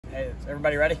Hey, is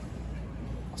everybody ready?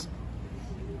 Awesome.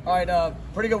 All right,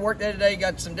 pretty good work day today.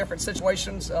 Got some different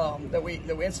situations that we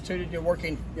instituted.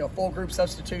 Working full group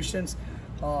substitutions.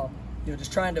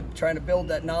 Just trying to build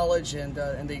that knowledge and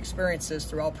the experiences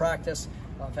throughout practice.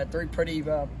 I've had three pretty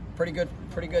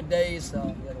good days.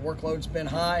 The workload's been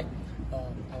high.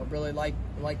 I really like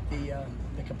the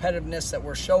competitiveness that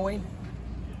we're showing.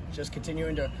 Just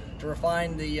continuing to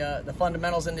refine the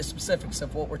fundamentals and the specifics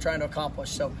of what we're trying to accomplish.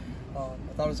 So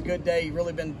I thought it was a good day.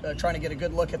 Really been trying to get a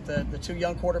good look at the two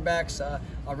young quarterbacks.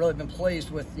 I've really been pleased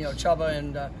with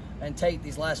Chuba and Tate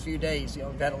these last few days.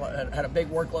 We've had a big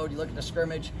workload. You look at the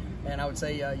scrimmage, and I would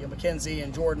say McKenzie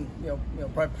and Jordan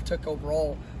probably took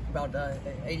overall about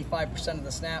 85% of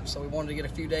the snaps. So we wanted to get a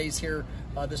few days here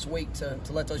this week to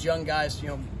let those young guys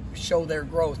show their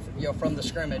growth from the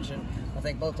scrimmage. And I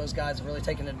think both those guys have really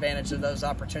taken advantage of those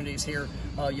opportunities here.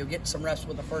 You'll get some reps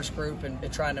with the first group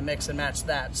and trying to mix and match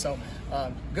that. So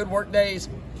good work days.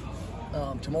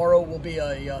 Tomorrow will be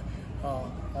a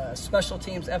special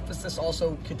teams emphasis,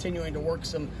 also continuing to work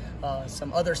some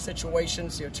other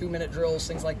situations, 2-minute drills,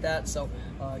 things like that. So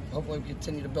hopefully we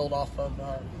continue to build off of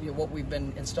what we've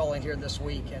been installing here this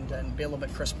week and be a little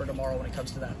bit crisper tomorrow when it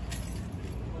comes to that.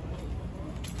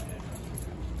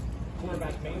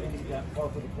 Quarterback maintenance, is that par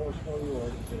for the course for you,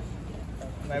 or just?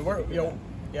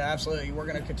 Yeah, absolutely. We're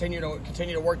going to continue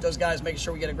to work those guys, making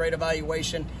sure we get a great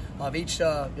evaluation of each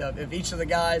of the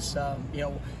guys.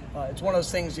 It's one of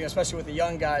those things, especially with the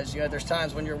young guys. There's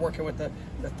times when you're working with the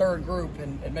third group,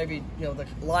 and maybe the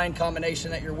line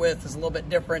combination that you're with is a little bit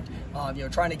different.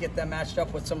 Trying to get them matched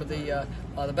up with some of the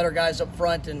better guys up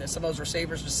front and some of those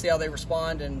receivers to see how they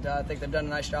respond. And I think they've done a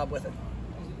nice job with it.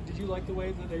 Did you like the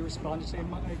way that they responded to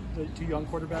the two young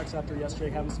quarterbacks after yesterday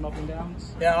having some up and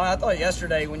downs? Yeah, I thought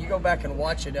yesterday, when you go back and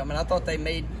watch it, I thought they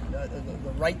made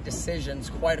the right decisions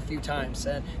quite a few times.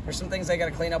 And there's some things they got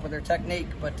to clean up with their technique,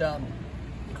 but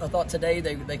I thought today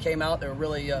they came out. They were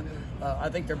really, I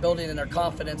think they're building in their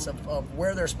confidence of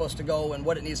where they're supposed to go and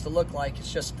what it needs to look like.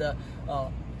 It's just the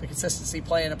consistency,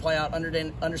 play in and play out,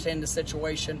 understanding the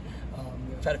situation.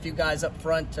 We've had a few guys up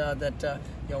front that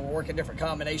we're working different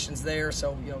combinations there,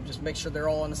 so just make sure they're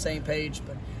all on the same page.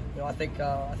 But I think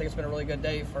it's been a really good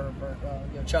day for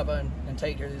Chuba and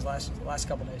Tate here these last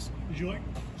couple days. Did you like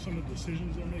some of the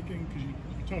decisions they're making? Because you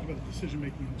talked about the decision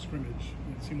making in the scrimmage.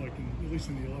 It seemed like at least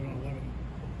in the 11-on-11,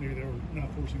 maybe they were not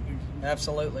forcing things.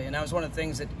 Absolutely, and that was one of the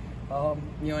things that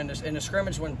in the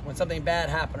scrimmage when something bad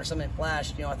happened or something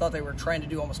flashed, I thought they were trying to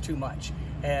do almost too much,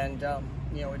 and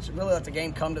it's really let the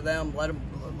game come to them.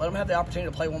 Let them have the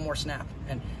opportunity to play one more snap,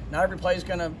 and not every play is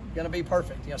gonna be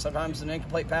perfect. Sometimes an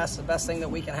incomplete pass is the best thing that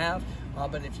we can have,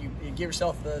 but if you give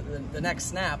yourself the next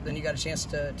snap, then you got a chance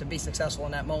to be successful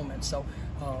in that moment. So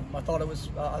I thought it was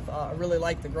I really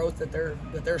like the growth that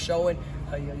they're showing.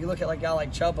 You look at a guy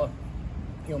like Chuba,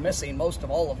 missing most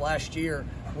of all of last year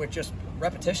with just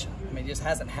repetition. He just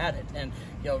hasn't had it, and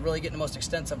really getting the most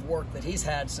extensive work that he's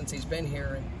had since he's been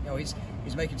here, and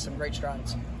he's making some great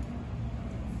strides.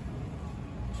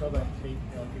 So that Tate,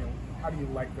 how do you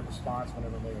like the response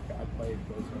whenever maybe a bad play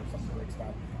goes or something like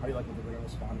that? How do you like that they're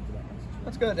responding to that kind of situation?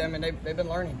 That's good. They've been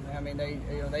learning.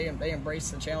 They embrace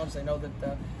the challenge. They know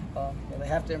that they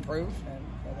have to improve, and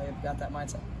they've got that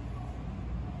mindset.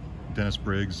 Dennis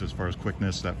Briggs, as far as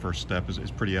quickness, that first step is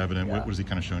pretty evident. Yeah. What has he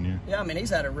kind of shown you? Yeah, he's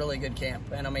had a really good camp,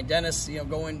 and Dennis,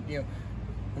 when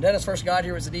Dennis first got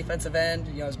here as a defensive end,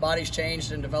 his body's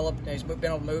changed and developed. He's been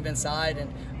able to move inside,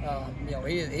 and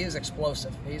he is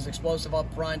explosive. He's explosive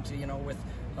up front. With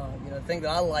the thing that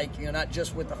I like, not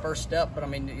just with the first step, but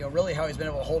really how he's been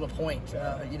able to hold a point.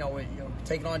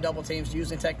 Taking on double teams,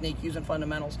 using technique, using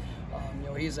fundamentals.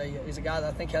 He's a guy that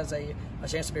I think has a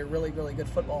chance to be a really, really good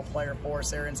football player for us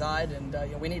there inside, and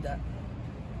we need that.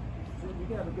 So you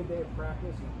can have a good day of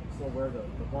practice and still wear the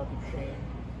mark of shame.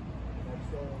 That's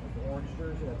still the orange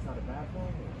jersey. That's not a bad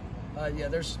thing. Yeah,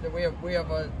 we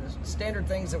have standard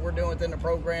things that we're doing within the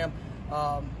program.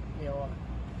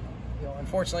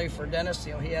 Unfortunately for Dennis,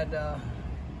 he had a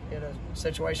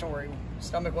situation where his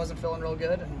stomach wasn't feeling real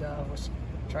good, and was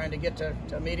trying to get to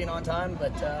a meeting on time,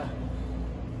 but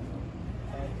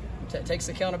takes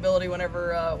accountability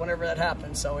whenever that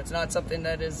happens. So it's not something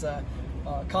that is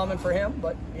common for him,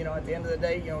 but at the end of the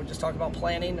day, just talk about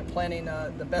planning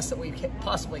the best that we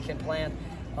possibly can plan.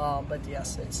 But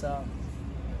yes, it's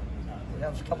we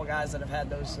have a couple guys that have had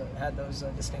those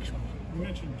distinctions. You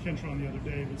mentioned Kentron the other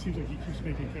day, but it seems like he keeps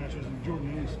making catches, and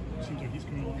Jordan Lewis seems like he's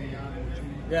coming along a little bit too.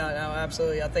 Yeah, no,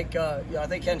 absolutely. I think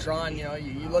Kentron.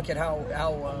 You look at how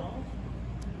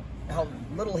how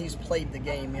little he's played the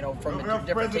game, from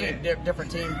different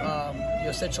team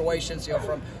situations,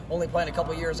 from only playing a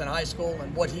couple years in high school,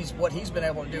 and what he's been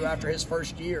able to do after his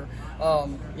first year.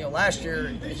 Last year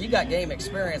he got game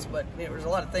experience, but there was a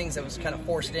lot of things that was kind of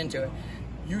forced into it.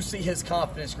 You see his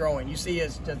confidence growing. You see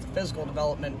his physical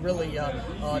development really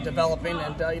developing,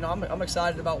 and I'm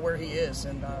excited about where he is,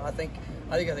 and I think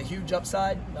it's a huge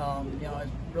upside.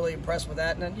 I'm really impressed with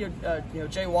that. And then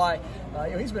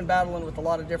JY, he's been battling with a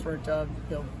lot of different I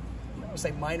would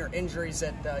say minor injuries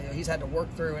that he's had to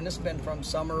work through, and this has been from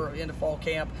summer or into fall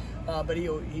camp. But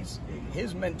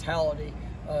his mentality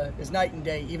is night and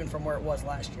day, even from where it was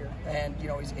last year. And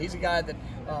he's a guy that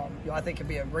I think could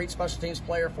be a great special teams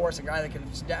player for us, a guy that can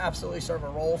absolutely serve a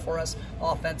role for us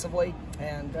offensively.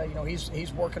 And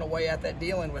he's working away at that,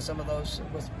 dealing with some of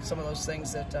those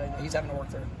things that he's having to work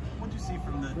through. What did you see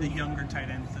from the younger tight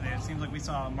ends today? It seems like we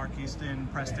saw Marquise,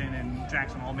 Preston, and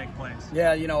Jackson all make plays.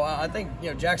 Yeah, I think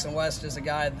Jackson West is a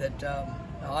guy that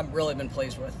I've really been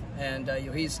pleased with, and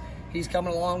he's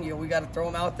coming along. We got to throw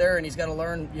him out there, and he's got to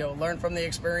learn from the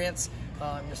experience.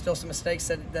 There's still some mistakes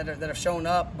that have shown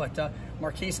up, but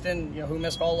Marquise, who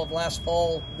missed all of last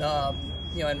fall,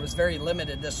 and was very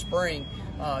limited this spring.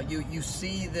 You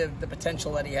see the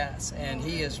potential that he has, and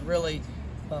he is really.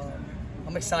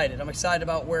 I'm excited. I'm excited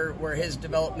about where his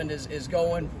development is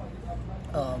going.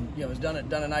 Has done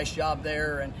a nice job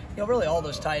there, and really all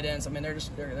those tight ends. I mean,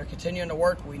 they're continuing to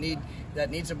work. That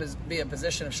needs to be a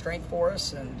position of strength for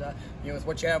us, and with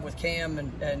what you have with Cam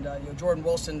and Jordan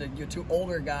Wilson, your two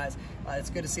older guys, it's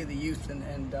good to see the youth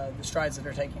and the strides that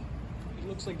they're taking. It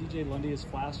looks like DJ Lundy has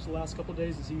flashed the last couple of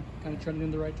days. Is he kind of trending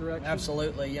in the right direction?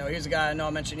 Absolutely. He's a guy I know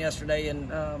I mentioned yesterday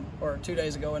or 2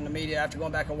 days ago in the media after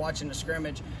going back and watching the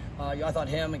scrimmage. I thought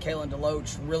him and Kalen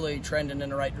DeLoach really trending in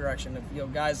the right direction.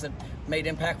 Guys that made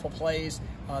impactful plays,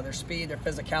 their speed, their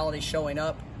physicality showing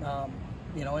up.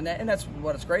 And that's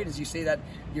what's great is you see that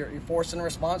you're forcing a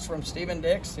response from Steven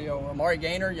Dix, Amari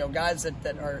Gaynor, guys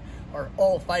that are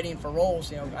all fighting for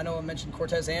roles. I know I mentioned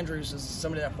Cortez Andrews as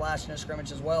somebody that flashed in a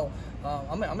scrimmage as well.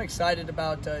 I'm excited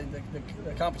about the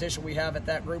competition we have at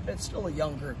that group. It's still a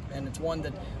young group, and it's one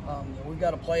that we've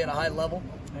got to play at a high level,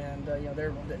 and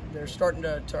they're starting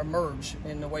to emerge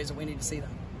in the ways that we need to see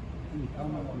them.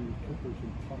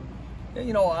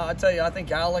 I tell you, I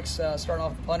think Alex, starting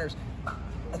off the punters,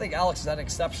 I think Alex is at an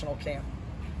exceptional camp.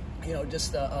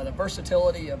 Just the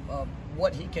versatility of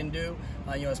what he can do.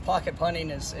 His pocket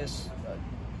punting is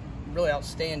really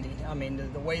outstanding. I mean,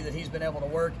 the way that he's been able to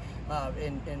work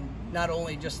in not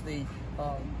only just the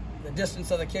distance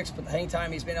of the kicks, but the hang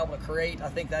time he's been able to create. I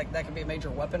think that can be a major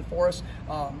weapon for us.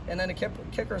 And then the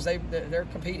kickers, they're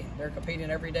competing. They're competing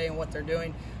every day in what they're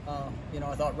doing.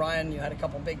 I thought Ryan, had a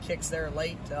couple big kicks there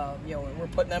late. We're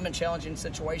putting them in challenging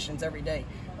situations every day,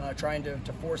 trying to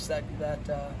force that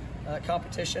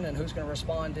competition and who's going to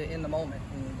respond in the moment.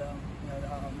 And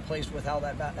I'm pleased with how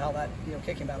that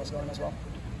kicking battle's going as well.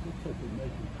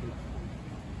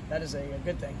 That is a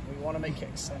good thing. We want to make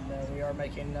kicks, and we are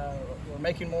making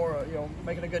more.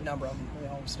 Making a good number of them.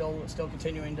 Still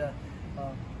continuing to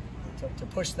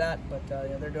push that, but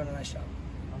they're doing a nice job.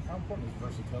 How important is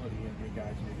versatility in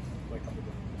guys maybe play a couple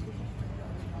different positions for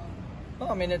guys?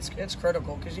 Well, I mean, it's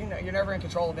critical because you're never in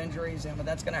control of injuries, but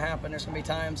that's going to happen. There's going to be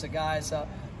times that guys, that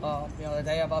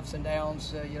they have ups and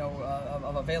downs,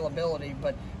 of availability.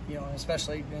 But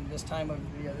especially in this time of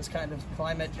this kind of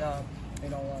climate,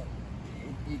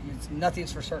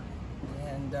 nothing's for certain,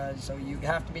 and so you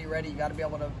have to be ready. You got to be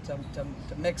able to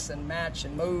mix and match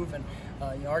and move, and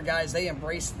our guys, they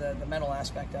embrace the mental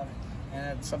aspect of it,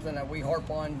 and it's something that we harp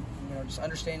on. Just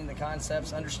understanding the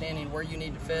concepts, understanding where you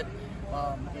need to fit.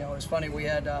 It was funny. We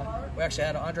actually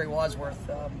had Andre Wadsworth.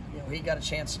 He got a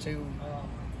chance to,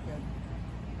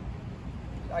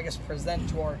 present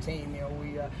to our team.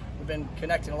 We've been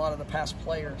connecting a lot of the past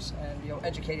players and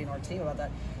educating our team about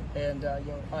that. And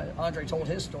Andre told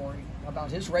his story about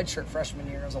his redshirt freshman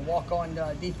year as a walk-on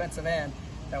defensive end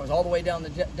that was all the way down the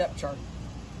depth chart.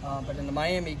 But in the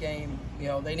Miami game,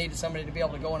 they needed somebody to be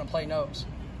able to go in and play nose.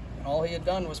 And all he had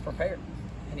done was prepare.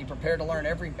 And he prepared to learn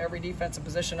every defensive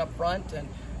position up front. And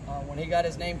when he got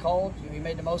his name called, he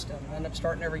made the most of it. Ended up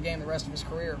starting every game the rest of his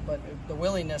career. But the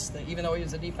willingness that even though he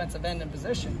was a defensive end in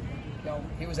position,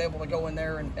 he was able to go in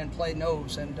there and play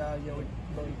nose, and it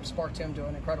really sparked him to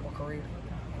an incredible career.